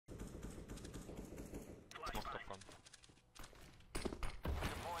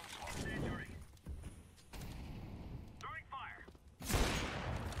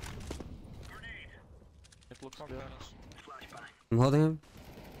I'm holding him.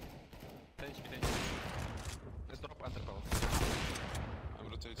 Let's drop under palace. I'm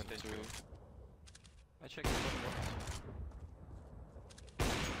rotating to... I check it one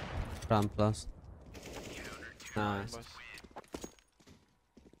Ramp last. Nice. boys.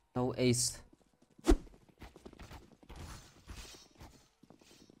 No ace.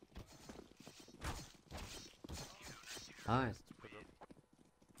 Nice.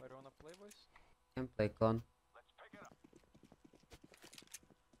 Where you wanna play, boys? Can play con.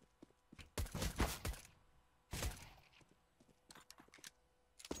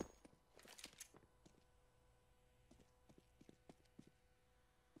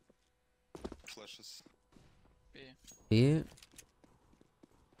 Flashes. Yeah.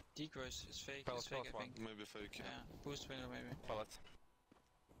 Decoy is fake, Palace it's fake I plus think. Maybe fake. Yeah, boost window maybe. Palace.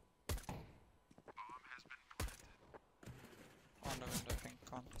 On the window I think,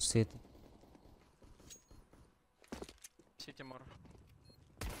 con. City. City more.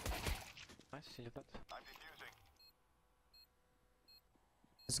 Nice, see that.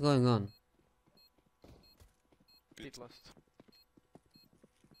 What's going on? Pit last.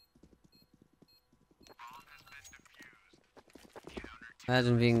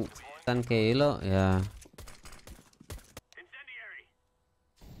 Imagine being 10k elo, yeah.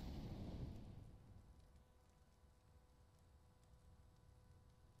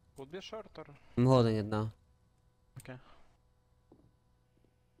 Would be a short or... I'm holding it now. Okay.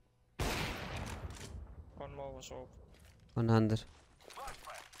 One more was off. 100.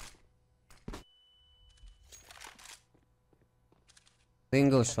 We can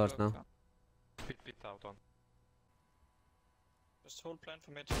go short now. Pit out on. Just hold plan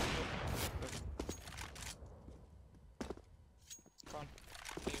for mid. Hold plan for mid. Con.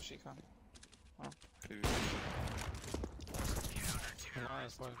 DoCC con.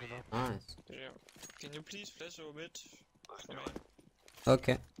 Nice, boys, good up. Nice. Yeah. Can you please flash over mid? For me.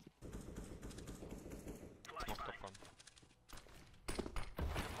 Okay. Smoke top one.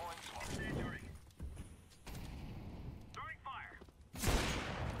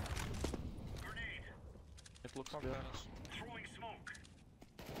 It looks Con good. palace.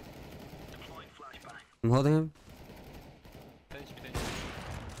 I'm holding him. HP.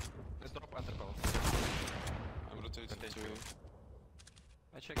 Let's drop under palace. I'm rotating to...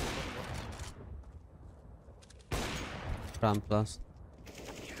 I check it one Ramp last.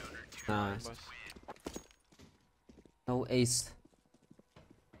 Nice. boys. No ace.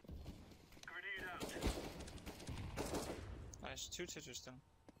 Nice, 2 titters still.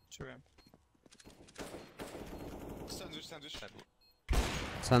 2 ramp. Sandwich. Sandwich now.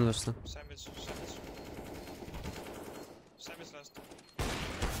 Sandwich. Sandwich last.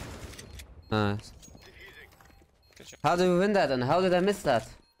 Nice. Good job. How do we win that and how did I miss that?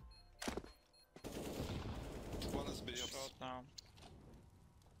 One is B up. Short now.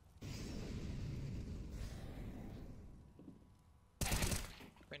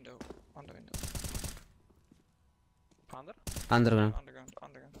 Window. On the window. Under? Underground.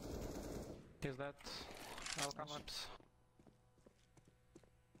 Underground. Is that... I'll come Nice. ups.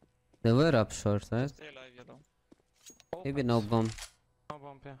 They were up short, right? Stay alive, yellow. Maybe no bomb. No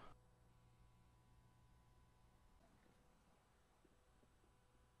bomb, yeah.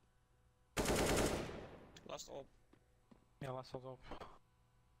 Last orb. Yeah, last was up.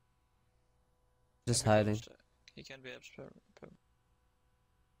 Just Can be hiding. pushed. He can be abs per.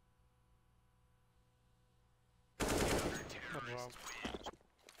 Good job.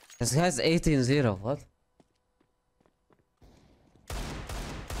 This guy's 18-0, what? I'm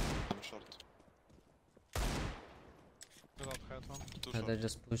short. Without head one. Too Yeah, short. they're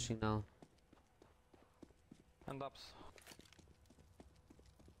just pushing now. And ups.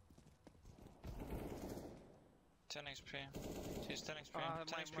 10 XP. He's 10 XP.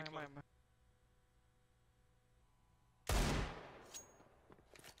 10 XP. My.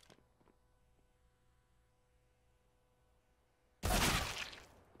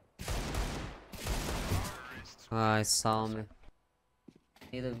 Ah, I saw me.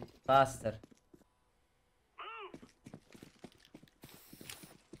 Need to be faster.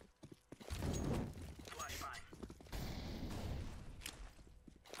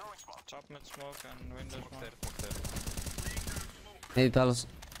 Top mid smoke and window Smoke smoke. there. Maybe Palace.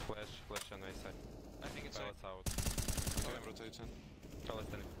 Flash on my side. I think it's Palace out. Okay, I'm rotating. Palace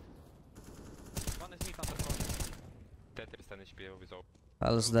 10. One is meat under front. Tetris 10 HP with op.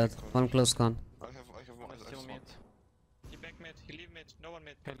 Palace dead. One close con. I have one. One is I still have mid. one. He back mid. He leave mid. No one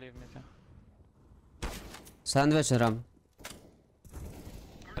mid. He'll leave mid, yeah. Sandwich and ram.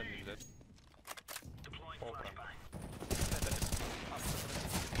 10 is dead. Open.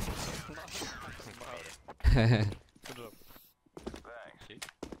 Good job. Okay.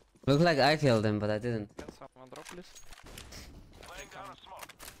 Looked like I killed him, but I didn't. Can someone drop, please?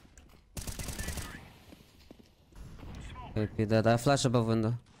 AP dead. I flash above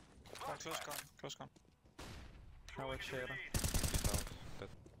window. Oh, close gun. I will share. He's out. Dead.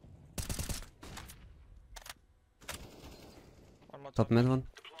 One more Top mid one.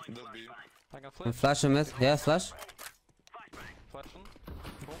 Dead B. I can I'm flash. flashing mid. Yeah, flash. Flashing.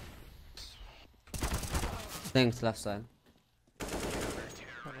 Boom. Thanks, left side. Good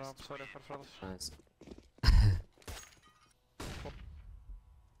job. Sorry for flash. Nice.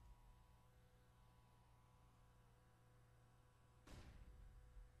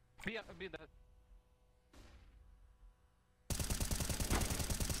 Be dead.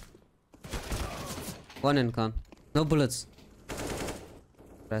 One in con. No bullets.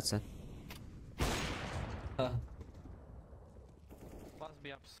 That's it. Last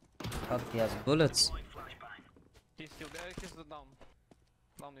B ups. Fuck, he has bullets. He's still there. He's down.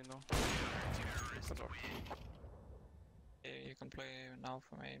 Down, you know. Good job. Yeah, you can play now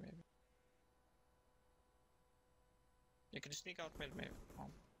for me, maybe. You can sneak out mid, maybe. Oh.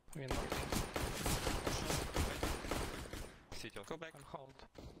 We know. City. Go back. I'm hold.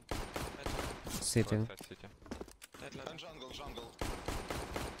 City. Right side city. Dead level. And jungle. Jungle.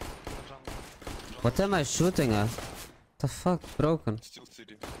 What am I shooting at? The fuck? Broken. Still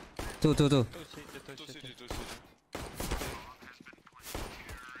city. Two. Two city. Two city.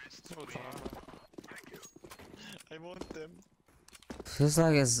 Good job. I want them. Feels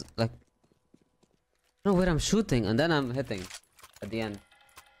like it's like... I don't know where I'm shooting and then I'm hitting. At the end.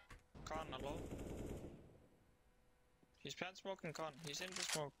 Con alone. He's plant smoking con. He's in the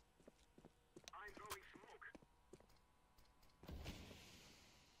smoke.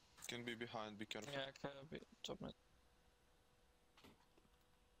 Can be behind, be careful. Yeah, can be top mid.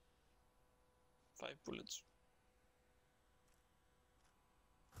 5 bullets.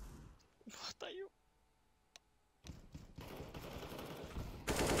 What are you?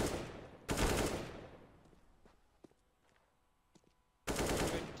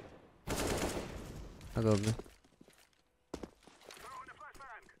 I go B.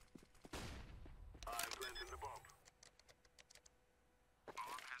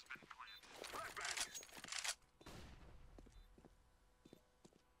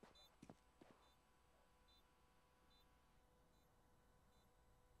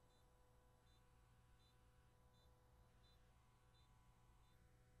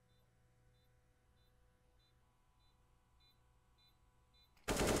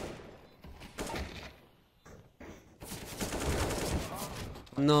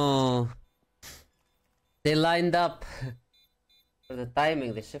 No. They lined up. For the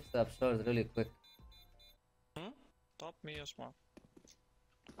timing, they shifted up short really quick. Top me or smoke.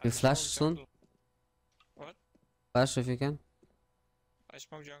 You I flash smoke soon? jungle. What? Flash if you can. I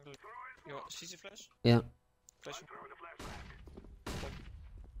smoke jungle. You want CC flash? Yeah. Flash.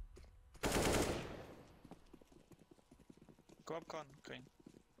 Go up con, green.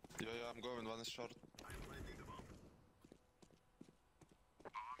 Yeah, I'm going. One is short.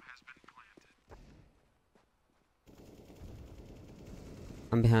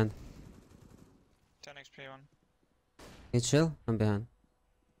 I'm behind. 10 XP one. You chill? I'm behind.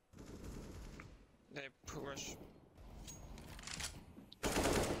 They push.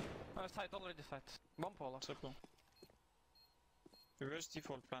 Side already side. Bomb polar. Triple. Reverse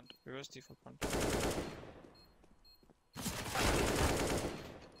default plant. Reverse default plant.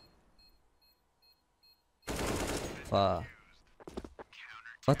 Fuck.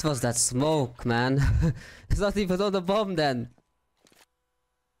 What was that smoke, man? It's not even on the bomb then.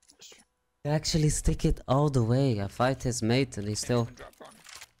 They actually stick it all the way. I fight his mate and he still... Drop on.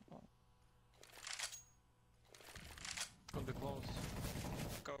 Could be close.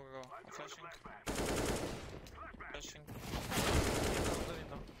 Go. Flashing. Flashing. Out the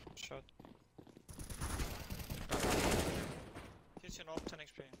window. Shot. Kitchen off 10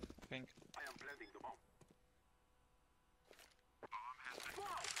 XP. Pink.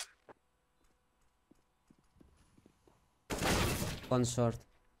 One short.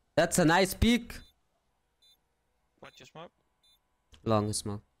 That's a nice peek. What, you smoke? Long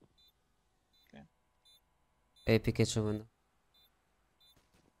smoke. Okay. AP kitchen window.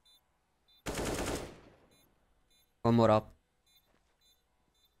 One more up.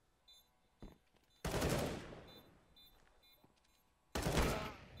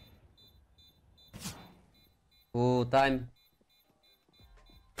 Oh, time.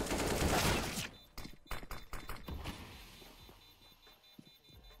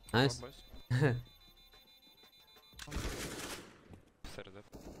 Nice. Boys. Serdev.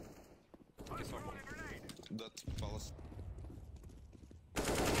 He's one bomb.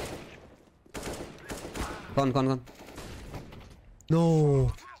 Gone.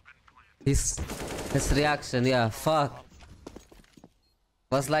 No. His reaction, yeah, fuck.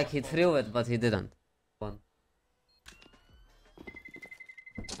 Was like he threw it, but he didn't. One.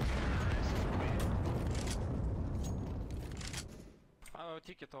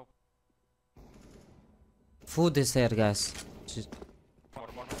 Ticket top. Food is here, guys.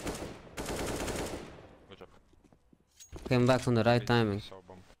 More. Good job. Came back on the right timing. So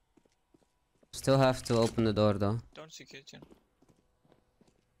bomb. Still have to open the door though. Don't see kitchen.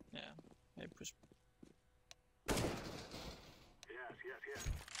 Yeah, hey, push.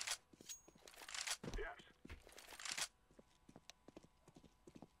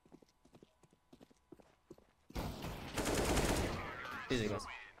 Easy, guys.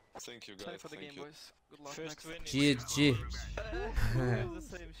 Thank you, Sorry guys. for the Thank game, you. boys. Good luck. First win. GG. We have the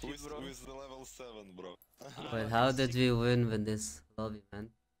same shit, With, bro. with the level 7, bro. Wait, how did we win with this lobby, man?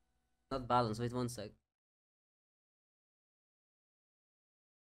 Not balanced. Wait 1 sec.